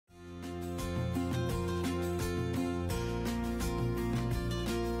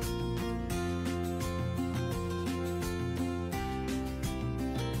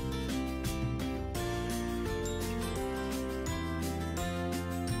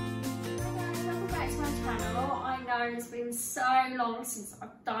know it's been so long since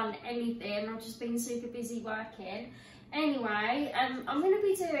I've done anything. I've just been super busy working. Anyway, I'm going to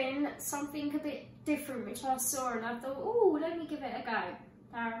be doing something a bit different, which I saw and I thought, oh, let me give it a go.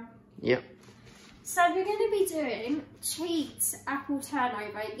 Darren? Yep. So we're going to be doing cheat apple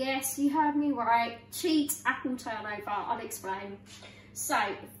turnover. Yes, you heard me right. Cheat apple turnover. I'll explain. So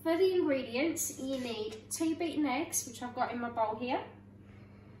for the ingredients, you need 2 beaten eggs, which I've got in my bowl here,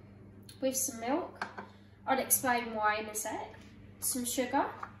 with some milk. I'll explain why in a sec. Some sugar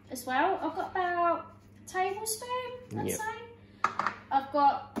as well. I've got about a tablespoon, I'd say. I've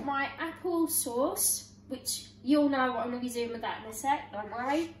got my apple sauce, which you'll know what I'm going to be doing with that in a sec, don't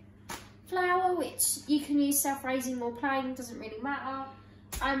worry. Flour, which you can use self-raising or plain, doesn't really matter.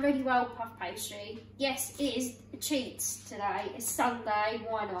 And Ready Well puff pastry. Yes, it is a cheat today. It's Sunday,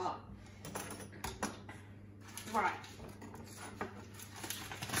 why not? Right.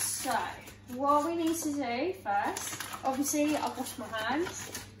 So, what we need to do first, obviously I'll wash my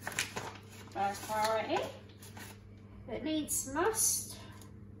hands. First priority. It needs must.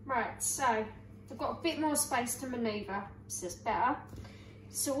 Right, so I've got a bit more space to manoeuvre, so it's better.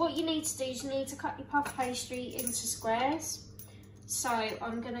 So what you need to do is you need to cut your puff pastry into squares. So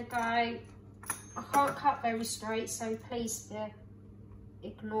I'm going to go, I can't cut very straight, so please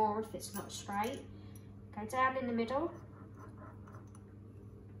ignore if it's not straight. Go down in the middle.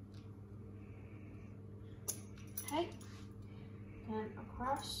 Okay, then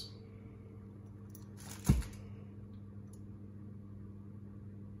across.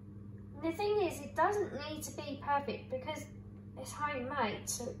 And the thing is, it doesn't need to be perfect because it's homemade,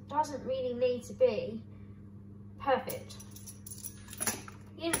 so it doesn't really need to be perfect. At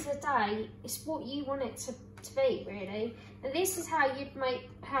the end of the day, it's what you want it to be, really. And this is how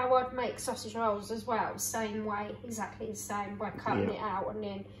I'd make sausage rolls as well, same way, exactly the same, by cutting it out and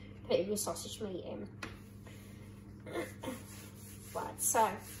then putting your sausage meat in. Right, so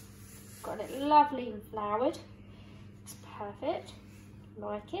got it lovely and floured. It's perfect,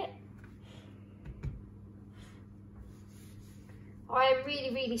 like it. I am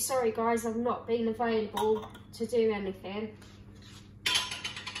really, really sorry, guys. I've not been available to do anything.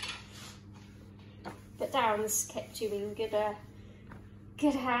 But Darren's kept you in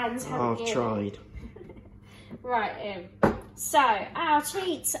good hands, haven't you? I've tried. Right, so our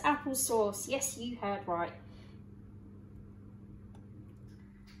cheat apple sauce. Yes, you heard right.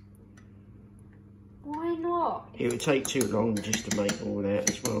 Why not? It would take too long just to make all that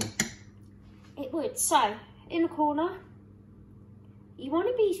as well. It would. So, in the corner, you want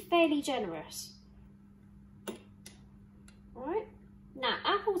to be fairly generous. Alright? Now,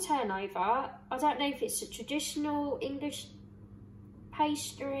 apple turnover, I don't know if it's a traditional English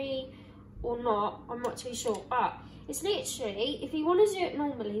pastry or not, I'm not too sure, but it's literally, if you want to do it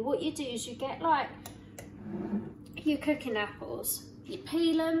normally, what you do is you get like your cooking apples, you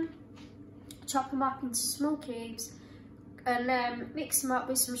peel them, chop them up into small cubes, and mix them up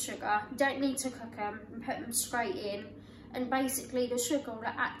with some sugar. You don't need to cook them, and put them straight in. And basically the sugar will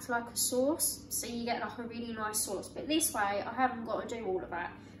act like a sauce, so you get like a really nice sauce. But this way, I haven't got to do all of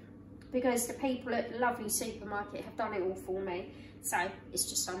that because the people at the lovely supermarket have done it all for me. So it's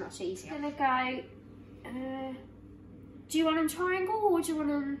just so much easier. I'm gonna go, do you want them triangle or do you want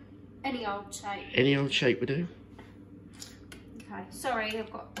them any old shape? Any old shape would do. Okay, sorry,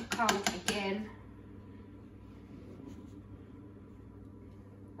 I've got a cold again.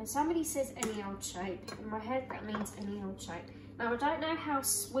 When somebody says any old shape, in my head that means any old shape. Now I don't know how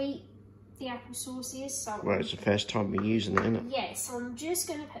sweet the apple sauce is, so... Well, it's the first time we're using it, isn't it? Yeah, so I'm just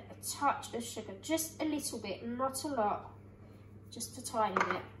going to put a touch of sugar, just a little bit, not a lot, just a tiny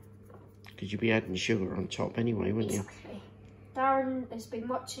bit. Because you'd be adding sugar on top anyway, wouldn't you? Exactly. Darren has been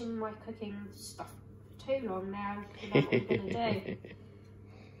watching my cooking stuff for too long now, to know what I'm going to do.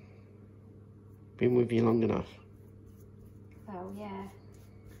 Been with you long enough. Well, yeah.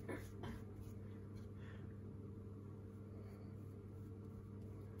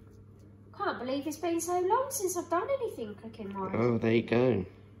 Can't believe it's been so long since I've done anything cooking wise. Oh, there you go.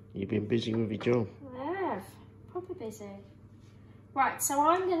 You've been busy with your job. I have. Proper busy. Right, so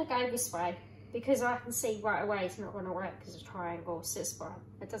I'm going to go this way because I can see right away it's not going to work as a triangle, so it's fine.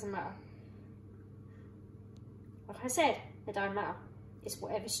 It doesn't matter. Like I said, it don't matter. It's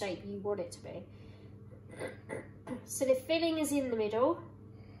whatever shape you want it to be. So the filling is in the middle.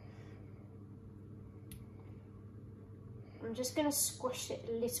 I'm just going to squish it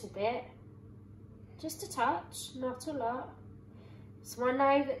a little bit. Just a touch, not a lot. So I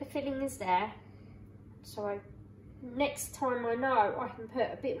know that the filling is there. So next time I know I can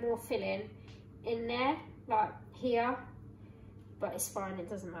put a bit more filling in there, like here. But it's fine,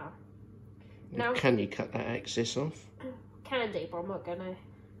 it doesn't matter. Now, can you cut that excess off? can do, but I'm not gonna.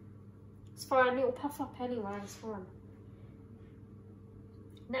 It's fine, it'll puff up anyway, it's fine.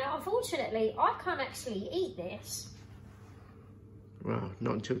 Now, unfortunately, I can't actually eat this. Well,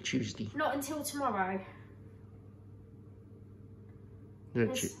 not until Tuesday. Not until tomorrow. No,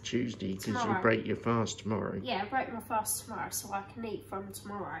 Tuesday, because you break your fast tomorrow. Yeah, I break my fast tomorrow, so I can eat from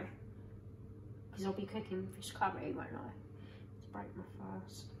tomorrow. Because I'll be cooking fish curry, won't I? To break my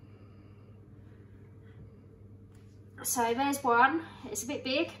fast. So there's one. It's a bit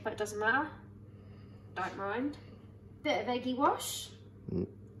big, but it doesn't matter. Don't mind. Bit of eggy wash.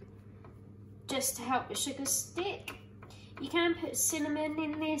 Just to help the sugar stick. You can put cinnamon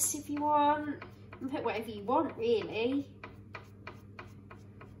in this if you want. You can put whatever you want, really.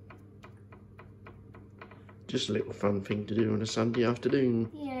 Just a little fun thing to do on a Sunday afternoon.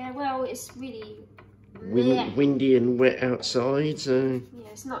 Yeah, well, it's really windy and wet outside, so... Yeah,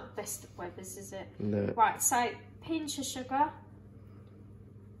 it's not the best of weathers, is it? No. Right, so pinch of sugar.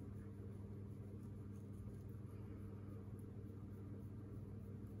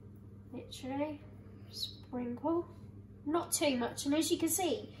 Literally, sprinkle. Not too much, and as you can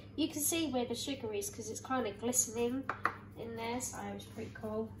see where the sugar is because it's kind of glistening in there, so it's pretty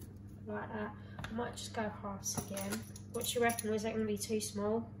cool. Like that. I might just go halves again. What do you reckon? Was that going to be too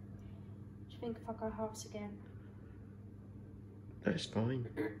small? What do you think if I go halves again? That's fine.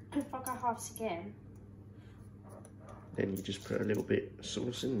 If I go halves again. Then you just put a little bit of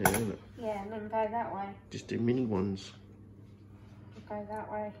sauce in there, isn't it? Yeah, and then go that way. Just do mini ones. I'll go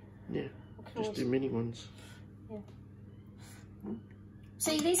that way. Yeah, just do mini ones. Yeah.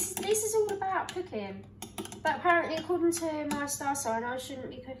 See, this is all about cooking. But apparently, according to my star sign, I shouldn't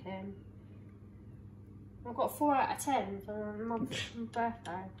be cooking. I've got 4 out of 10 for my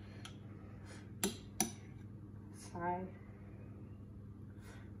birthday.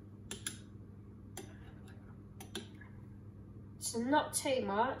 So not too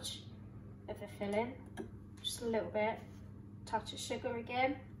much of the filling, just a little bit. Touch of sugar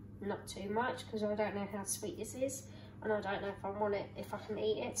again, not too much because I don't know how sweet this is, and I don't know if I want it, if I can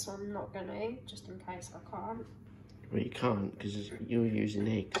eat it, so I'm not going to, just in case I can't. Well, you can't because you're using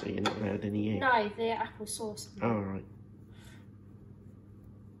egg, so you're not allowed any egg. No, the apple sauce. Oh, right.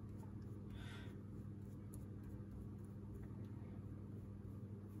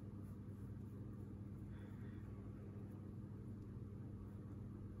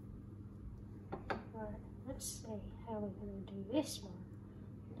 Right, let's see how we're going to do this one.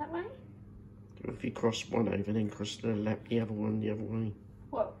 That way? If you cross one over, then cross the other one the other way.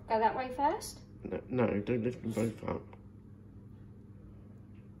 What, go that way first? No, don't lift them both up.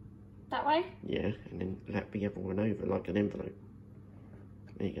 That way? Yeah, and then lap the other one over like an envelope.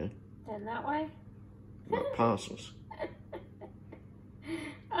 There you go. Then that way? Like parcels.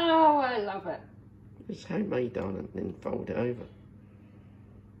 Oh, I love it. It's homemade, darling, and then fold it over.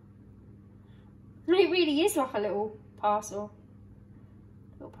 It really is like a little parcel.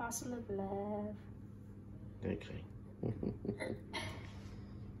 Little parcel of love. Okay.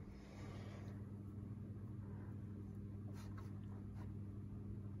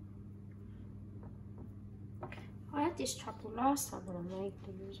 I had this trouble last time when I made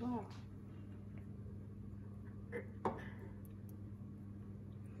them as well.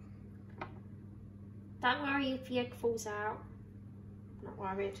 Don't worry if the egg falls out. Not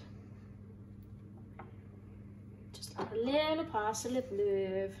worried. Just like a little parcel of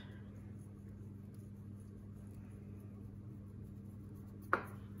love.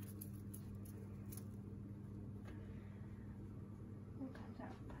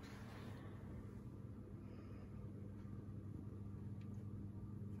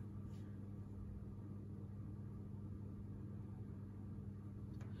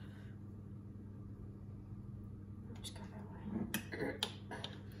 Just go that way.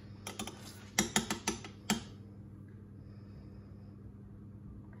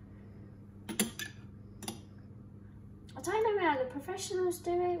 I don't know how the professionals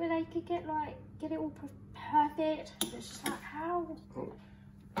do it, where they could get it all perfect. It's just like, how? Well,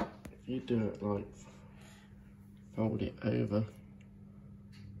 if you do it like, fold it over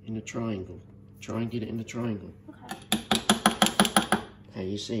in a triangle. Try and get it in a triangle. Okay. Okay,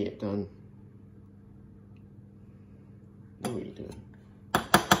 you see it done. Know what you're doing.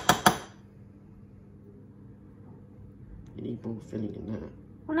 You need more filling in that.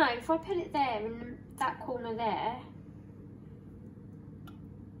 Well, no, if I put it there, in that corner there.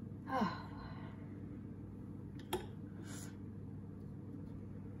 Oh.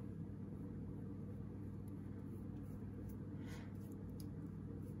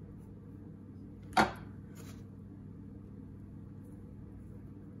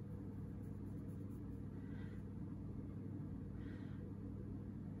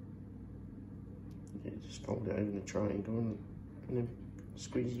 Just fold it over in a triangle and then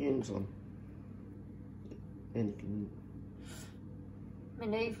squeeze the ends on. Then you can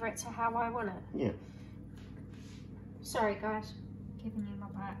manoeuvre it to how I want it. Yeah. Sorry guys, giving you my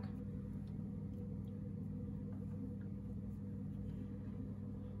back.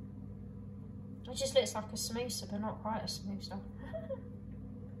 It just looks like a smooser, but not quite a smooser.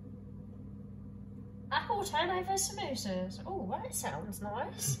 Apple turnover samosas. Oh, that sounds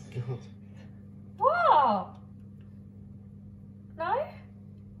nice. God. What? No?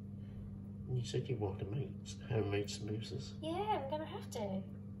 You said you wanted to make homemade samosas. Yeah, I'm gonna have to.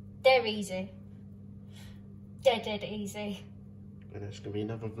 They're easy. Dead easy. And that's going to be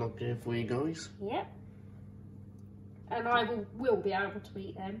another vlog there for you guys. Yep. And I will be able to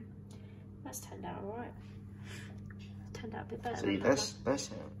eat them. That's turned out alright. Turned out a bit better. See, that's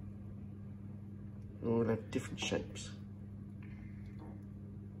how. They all have different shapes.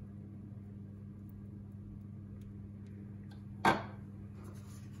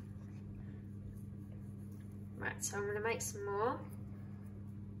 Right, so I'm going to make some more.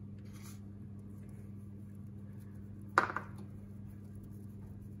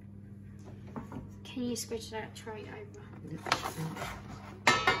 Can you switch that tray over?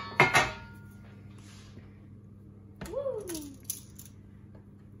 Woo!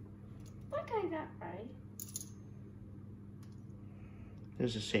 Okay, that way.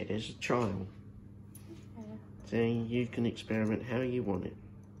 As I said, there's a trial. Yeah. So you can experiment how you want it.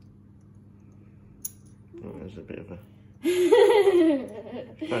 Oh, there's a bit of a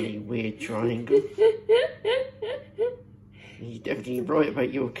funny, weird triangle. You're definitely right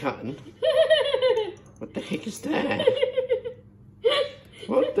about your cutting. What the heck is that?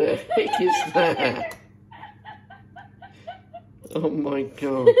 What the heck is that? Oh my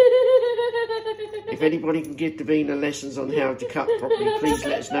God. If anybody can give Davina lessons on how to cut properly, please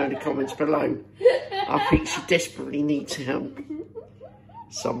let us know in the comments below. I think she desperately needs help.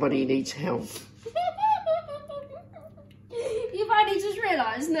 Somebody needs help. You've only just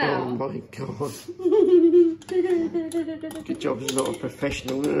realised now. Oh my God. Good job he's not a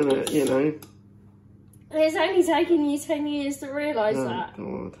professional, isn't it? You know. It's only taken you 10 years to realise that.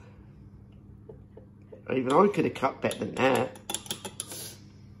 Oh God. Even I could have cut better than that.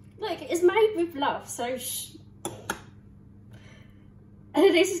 Look, it's made with love, so shh.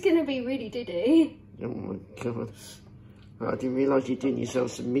 This is going to be really diddy. Oh my God. I didn't realise you're doing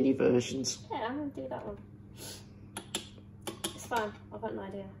yourself some mini versions. Yeah, I'm going to do that one. It's fine, I've got an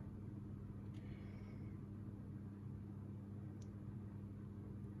idea.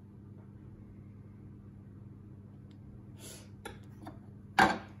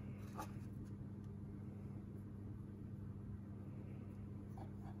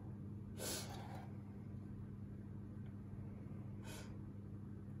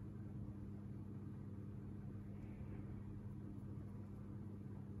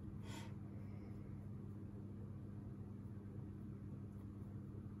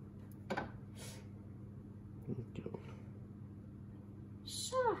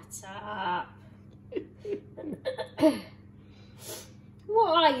 Shut up.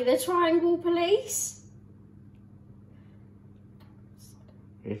 What are you, the triangle police?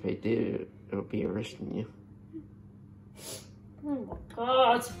 If they do, it'll be arresting you. Oh my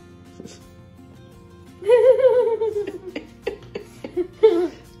God.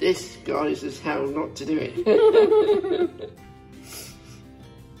 This, guys, is how not to do it.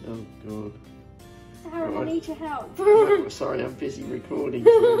 Oh God. Sarah, I need your help. No, sorry, I'm busy recording.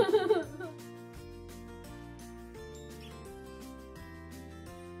 So.